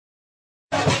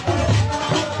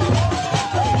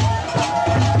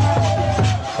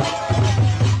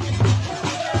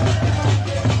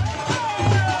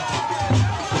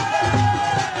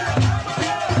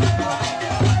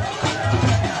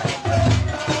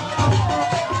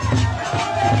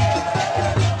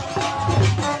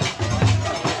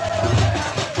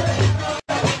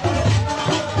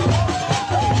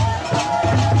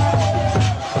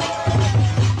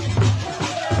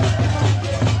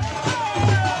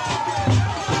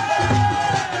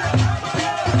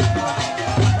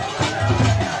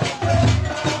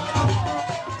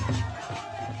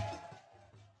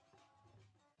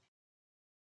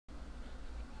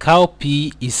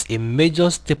Cowpea is a major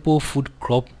staple food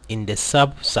crop in the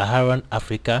sub-Saharan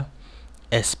Africa,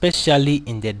 especially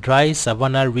in the dry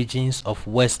savanna regions of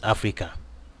West Africa.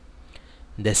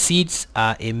 The seeds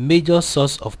are a major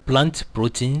source of plant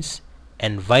proteins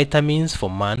and vitamins for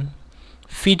man,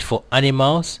 feed for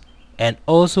animals, and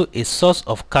also a source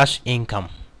of cash income.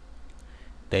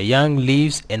 The young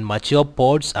leaves and mature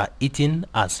pods are eaten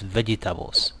as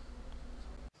vegetables.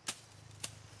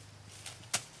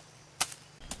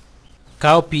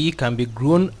 Cowpea can be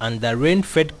grown under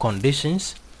rain-fed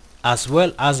conditions as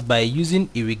well as by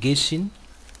using irrigation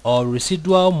or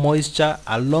residual moisture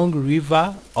along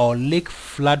river or lake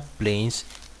floodplains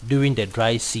during the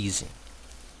dry season.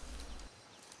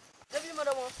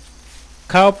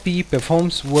 Cowpea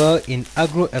performs well in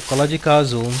agroecological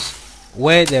zones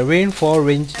where the rainfall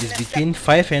range is between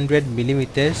 500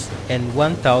 mm and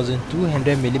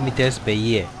 1,200 mm per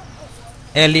year.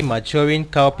 Early maturing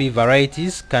cowpea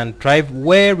varieties can thrive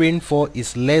where rainfall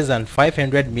is less than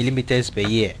 500 mm per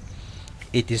year.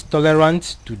 It is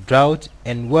tolerant to drought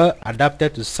and well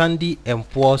adapted to sandy and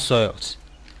poor soils.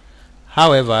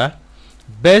 However,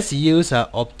 best yields are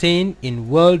obtained in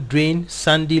well-drained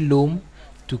sandy loam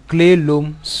to clay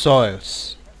loam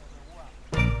soils.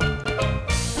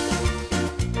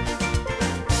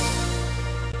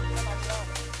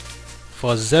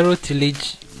 For zero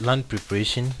tillage land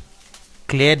preparation,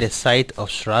 clear the site of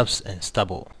shrubs and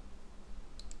stubble.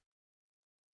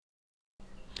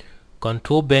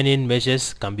 Control burning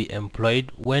measures can be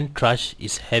employed when trash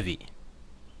is heavy.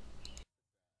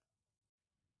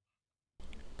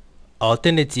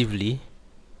 Alternatively,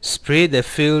 spray the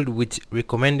field with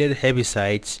recommended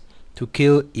herbicides to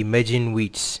kill emerging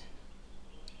weeds.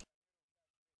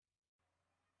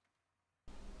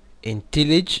 In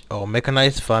tillage or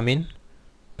mechanized farming,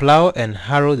 plow and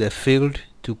harrow the field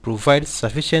to provide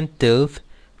sufficient tilth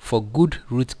for good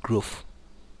root growth.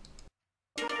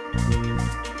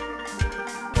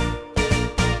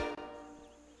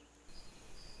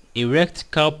 Erect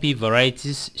cowpea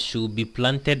varieties should be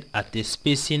planted at a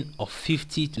spacing of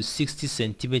 50 to 60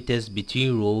 centimeters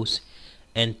between rows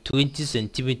and 20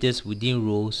 centimeters within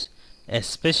rows,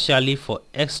 especially for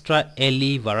extra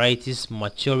early varieties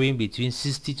maturing between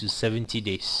 60 to 70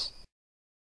 days.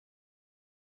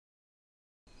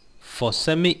 For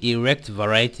semi-erect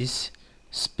varieties,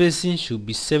 spacing should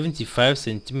be 75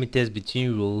 centimeters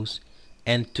between rows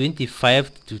and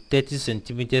 25 to 30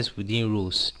 centimeters within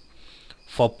rows.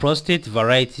 For prostate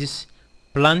varieties,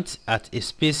 plant at a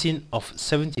spacing of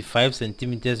 75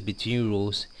 centimeters between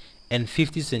rows and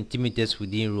 50 centimeters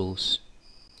within rows.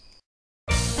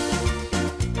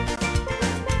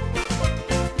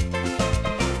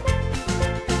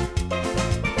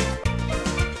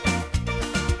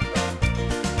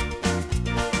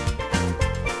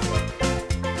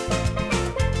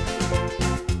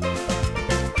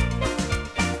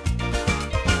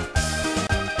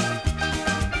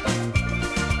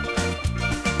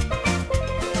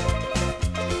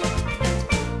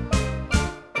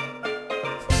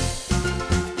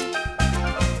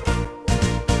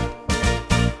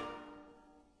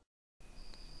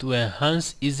 To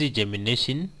enhance easy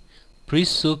germination,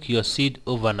 pre-soak your seed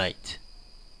overnight.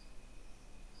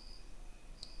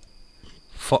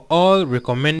 For all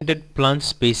recommended plant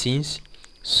spacings,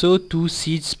 sow 2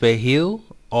 seeds per hill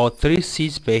or 3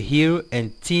 seeds per hill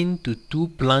and 10 to 2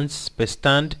 plants per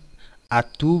stand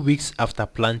at 2 weeks after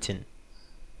planting.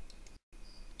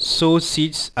 Sow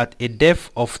seeds at a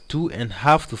depth of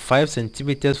 2.5 to 5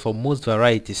 centimeters for most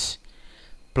varieties.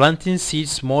 Planting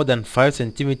seeds more than 5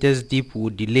 centimeters deep will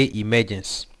delay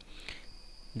emergence.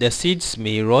 The seeds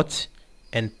may rot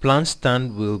and plant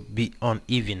stand will be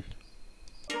uneven.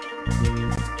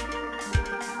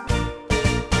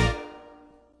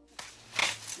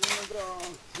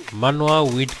 Manual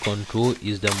weed control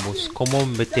is the most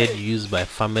common method used by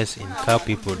farmers in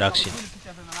cowpea production.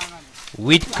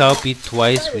 Weed cowpea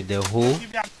twice with the hoe,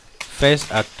 first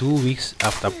at 2 weeks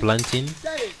after planting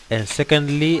and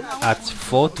secondly at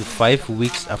 4 to 5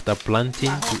 weeks after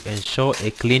planting to ensure a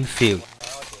clean field.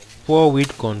 Poor weed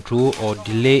control or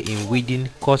delay in weeding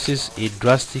causes a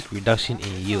drastic reduction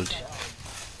in yield.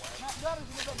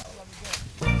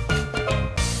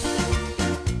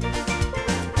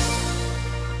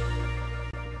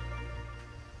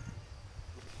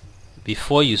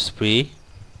 Before you spray,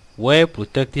 wear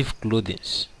protective clothing.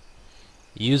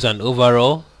 Use an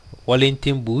overall,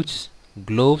 Wellington boots,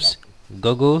 gloves,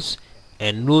 goggles,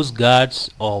 and nose guards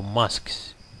or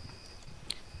masks.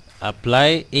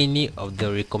 Apply any of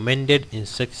the recommended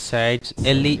insecticides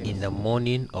early in the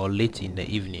morning or late in the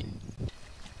evening.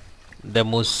 The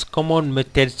most common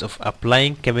methods of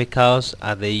applying chemicals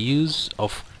are the use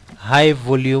of high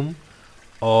volume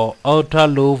or ultra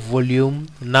low volume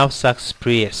knapsack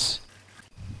sprayers.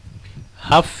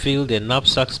 Half fill the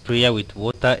knapsack sprayer with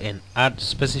water and add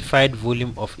specified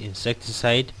volume of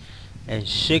insecticide and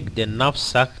shake the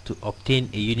knapsack to obtain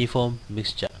a uniform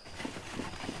mixture.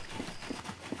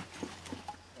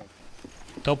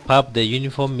 Top up the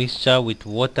uniform mixture with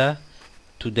water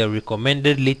to the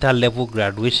recommended liter level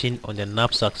graduation on the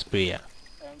knapsack sprayer.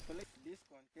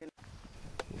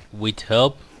 With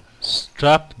help,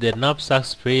 strap the knapsack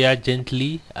sprayer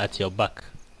gently at your back.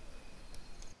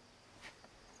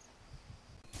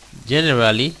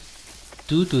 Generally,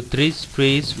 2 to 3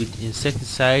 sprays with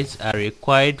insecticides are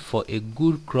required for a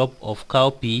good crop of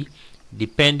cowpea,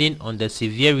 depending on the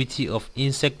severity of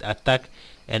insect attack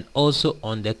and also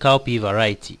on the cowpea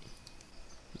variety.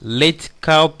 Late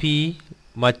cowpea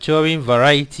maturing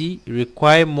variety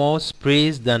require more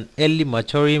sprays than early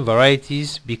maturing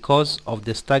varieties because of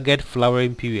the staggered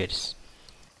flowering periods.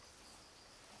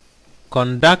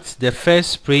 Conduct the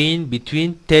first spraying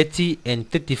between 30 and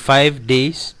 35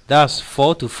 days, that's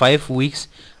 4 to 5 weeks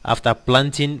after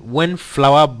planting, when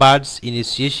flower buds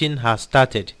initiation has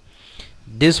started.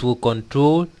 This will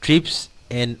control thrips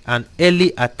and an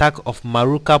early attack of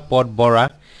Maruca pod borer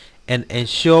and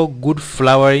ensure good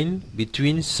flowering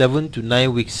between 7 to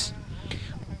 9 weeks.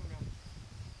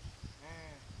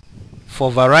 For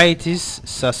varieties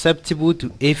susceptible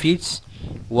to aphids,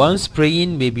 one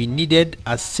spraying may be needed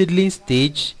at seedling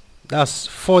stage, that's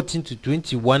 14 to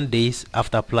 21 days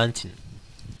after planting.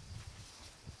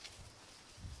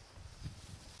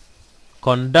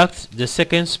 Conduct the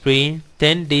second spraying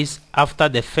 10 days after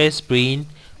the first spraying,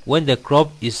 when the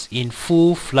crop is in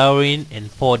full flowering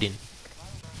and podding.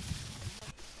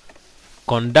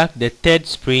 Conduct the third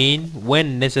spraying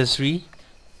when necessary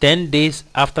 10 days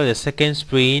after the second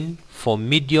spraying for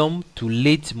medium to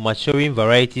late maturing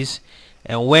varieties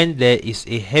and when there is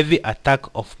a heavy attack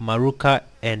of Maruca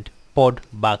and pod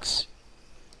bugs.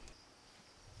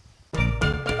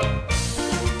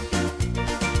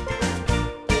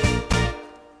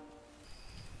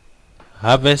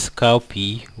 Harvest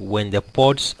cowpea when the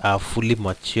pods are fully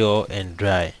mature and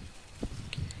dry.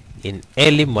 In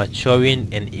early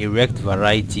maturing and erect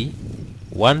variety,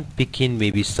 one picking may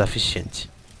be sufficient.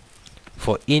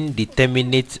 For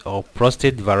indeterminate or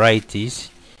prostate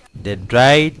varieties, the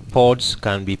dried pods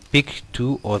can be picked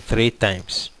 2 or 3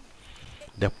 times.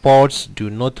 The pods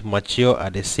do not mature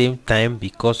at the same time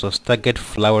because of staggered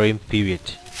flowering period.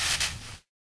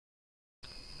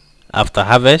 After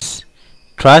harvest,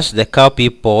 trash the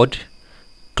cowpea pod,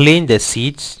 clean the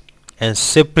seeds, and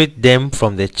separate them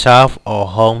from the chaff or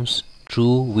hulms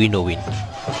through winnowing.